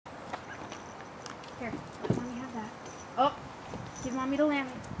Here, let Mommy have that. Oh, give Mommy the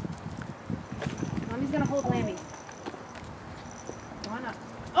Lammy. Mommy's gonna hold Lammy. Come on up.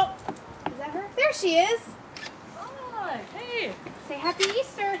 Oh, is that her? There she is. Hi, hey. Say Happy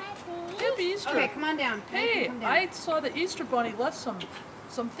Easter. Happy Easter. Okay, come on down. Hey, come down. I saw the Easter Bunny left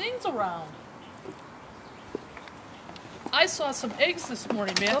some things around. I saw some eggs this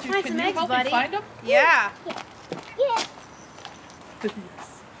morning, Matthew. Go find Can some you eggs, help buddy. me find them? Yeah. Yeah.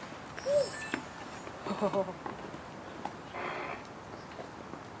 Yes. Oh.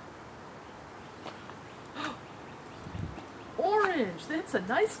 Orange, that's a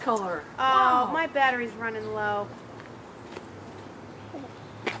nice color. Oh, Wow. my battery's running low.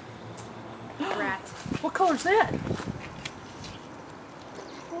 Rat. What color's that?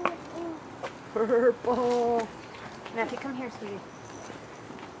 Purple. Matthew, come here, sweetie.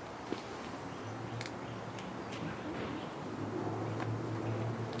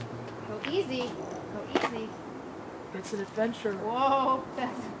 Go easy. Go easy. It's an adventure. Whoa,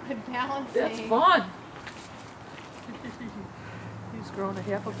 that's good balancing. That's fun. He's grown a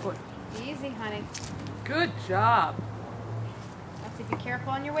half a foot. Easy, honey. Good job. Let's see, be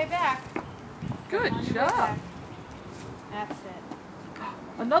careful on your way back. Good On your way job. back. That's it.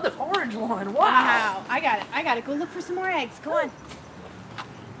 Another orange one. Wow. Wow. I got it. I got it. Go look for some more eggs. Go on.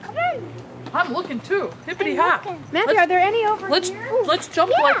 Come on. I'm looking too. Hippity hop. Matthew, are there any over here? Let's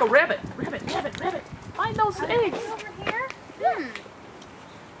jump like a rabbit. Rabbit. Find those Are there eggs. any over here?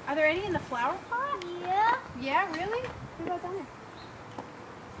 Are there any in the flower pot? Yeah. Yeah, really? Who goes on there?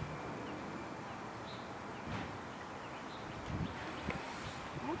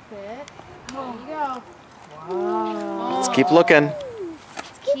 That's it. There you go. Wow. Let's keep looking.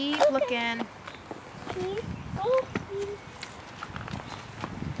 Let's keep looking.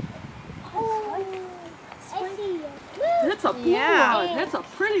 That's a blue Yeah. one. That's a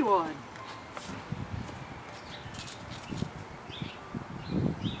pretty one.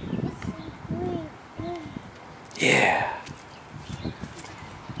 Yeah.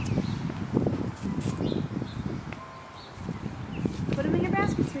 Put them in your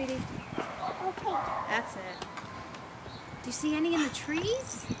basket, sweetie. Okay. That's it. Do you see any in the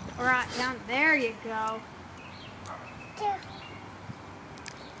trees? Or down there you go. There.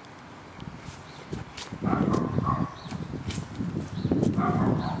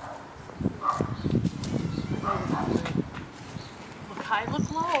 Look high,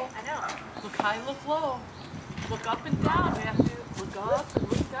 look low. I know. Look high, look low. Look up and down, Matthew. Look up and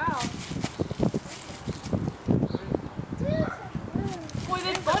look down. Boy,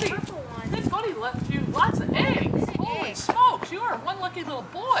 this buddy left you lots of eggs. Holy eggs. smokes, you are one lucky little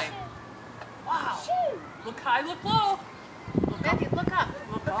boy. Wow. Look high, look low. Look up, Matthew, look up.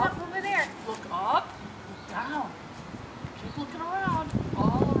 Look Look up. up over there. look up, look down. Keep looking around,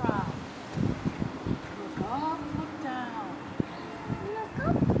 all around. Look up, look down.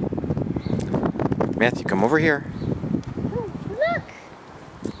 Matthew, come over here. Look.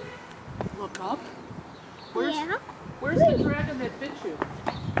 Look up. Yeah. Where's the dragon that bit you?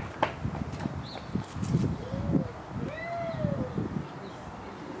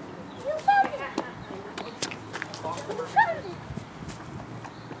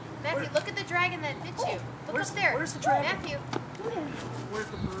 Matthew, look at the dragon that bit you. Look Where's- up there. where's the dragon? Matthew. Where's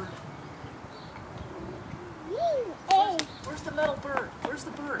the bird? Hey. Where's the metal bird? Where's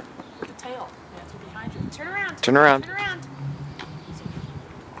the bird? With the tail. Matthew, behind you. Turn around. Turn around. Turn around.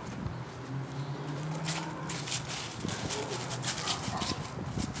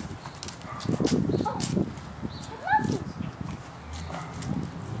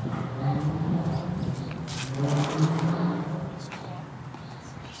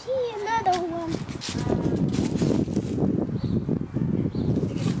 See another one.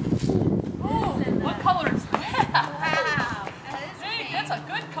 Oh, what color is that? Wow. That is Hey, pink. that's a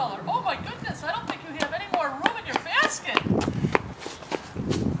good color. Oh my goodness, I don't think you have any more room in your basket.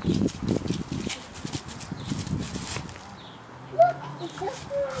 Look. It's a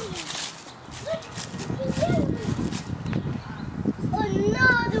one. Look. It's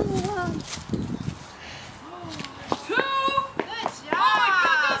another one. Two. Good job. Oh my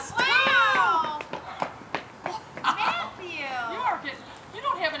goodness, Wow. Matthew. You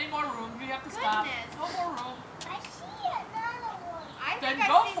don't have any more room. You have to stop. Goodness. No more room. I see another one. I Then think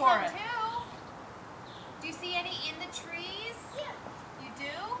go I see for some it. too. Do you see any in the trees? Yeah. You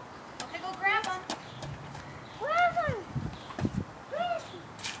do? Okay, go grab them. Grab one. Where's he?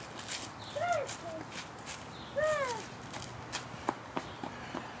 Where's he? Where?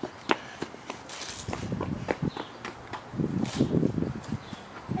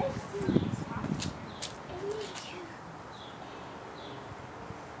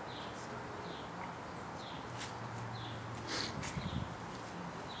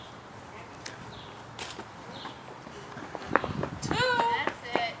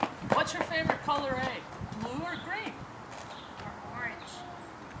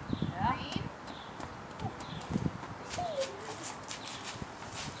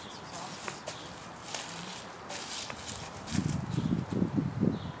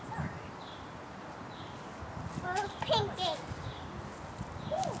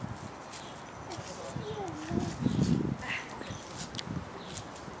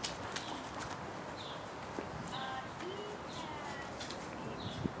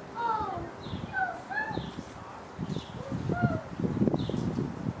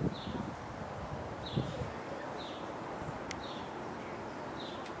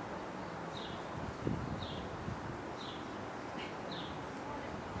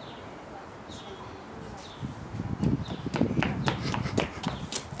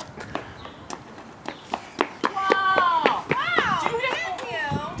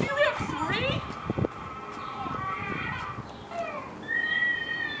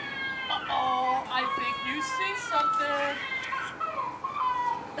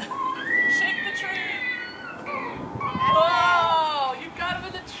 Shake the tree. That's Oh, you got him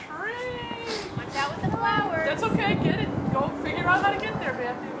in the tree. it. Watch out with the flowers. That's okay. Get it. Go figure out how to get there,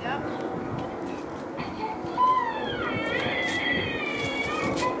 Matthew. Yep.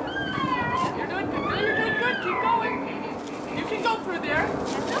 You're doing good. You're doing good. Keep going. You can go through there.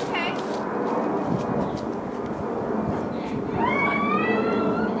 That's okay.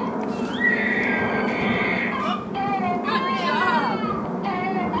 Good job. Good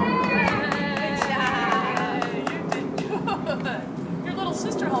job. Yay, you did good. Your little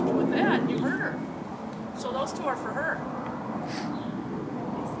sister helped you with that. You heard her. So those two are for her.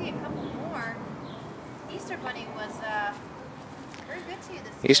 I see a couple more. Easter Bunny was very good to you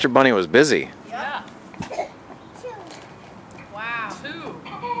this Easter year. Bunny was busy. Yeah. Wow. Two.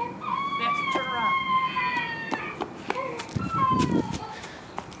 Matthew, turn around.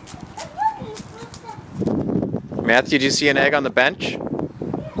 Matthew, did you see an egg on the bench?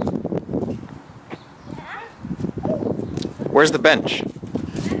 Where's the bench?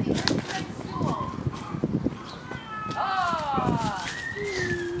 Matthew, where's the red stool? Ah!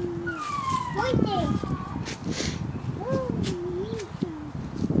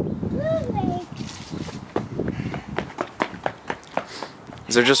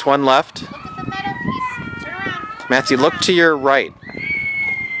 Is there just one left? Look at the metal piece. Turn around. Matthew, look to your right.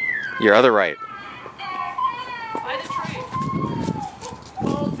 Your other right. By the tree.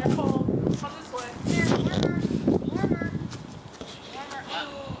 Cold, you're cold. Come this way. Here, warmer.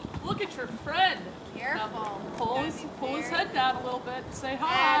 Look at your friend. Careful. Now, pull his Very- head down a little bit and say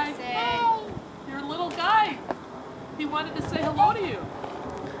hi. That's it. Your little guy. He wanted to say hello to you.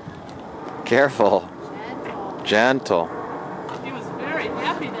 Careful. Gentle. Gentle. He was very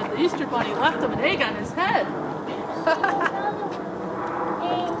happy that the Easter Bunny left him an egg on his head.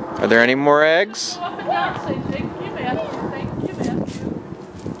 Are there any more eggs? Go up and down and say thank you, Matthew. Thank you, Matthew.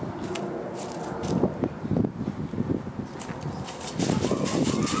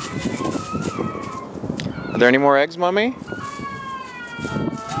 Are there any more eggs, Mommy? I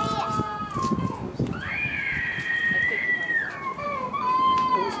think you might have.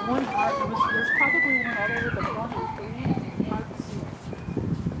 There was one heart. There's probably one all over the front of the tree. Hard to see.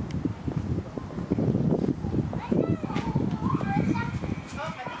 Oh, I think you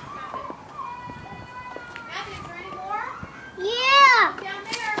found it. Matthew, is there any more? Yeah. Down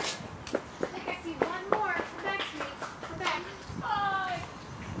there. I think I see one more. Come back to me. Come back. Bye.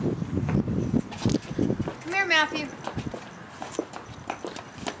 Come here, Matthew. You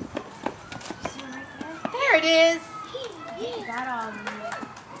see one right there? There it is. Got all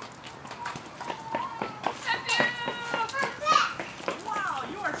Wow,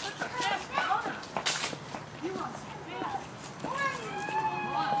 you are such a fast runner. You are so fast. One.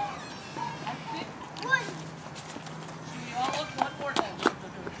 I think. Should we all look one more time?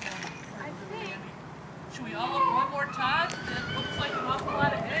 Should we all look one more time? It looks like an awful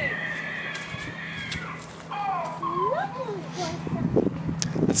lot of eggs.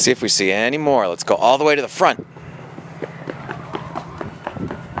 Let's see if we see any more. Let's go all the way to the front.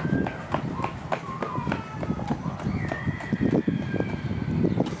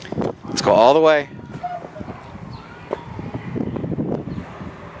 Let's go all the way.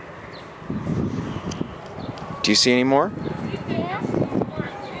 Do you see any more?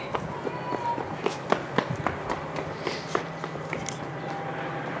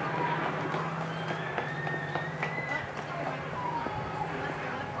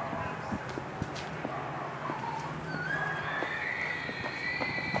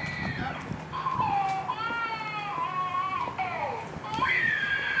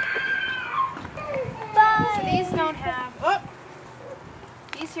 So these don't have. Oh,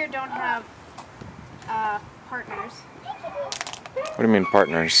 these here don't have partners. What do you mean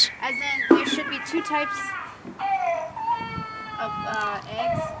partners? As in, there should be two types of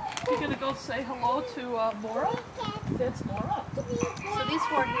eggs. You gonna go say hello to Mora? That's Mora. So these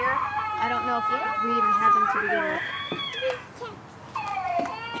four here, I don't know if we even have them to begin with.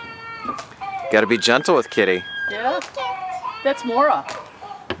 Got to be gentle with Kitty. Yeah. That's Mora.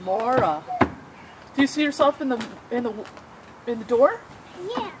 Mora. Do you see yourself in the door?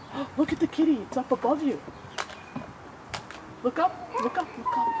 Yeah. Look at the kitty. It's up above you. Look up. Look up.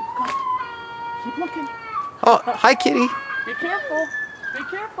 Look up. Look up. Keep looking. Oh, hi, Kitty. Be careful. Be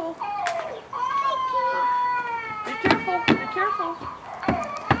careful. Be careful. Be careful.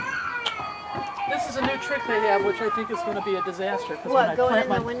 This is a new trick they have, which I think is going to be a disaster. 'Cause What, when I going plant in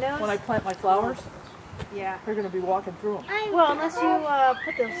the my, windows? When I plant my flowers, Yeah. they're going to be walking through them. Well, unless you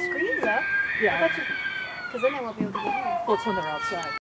put those screens up. Yeah. Because then they won't be able to get in. Well, it's when they're outside.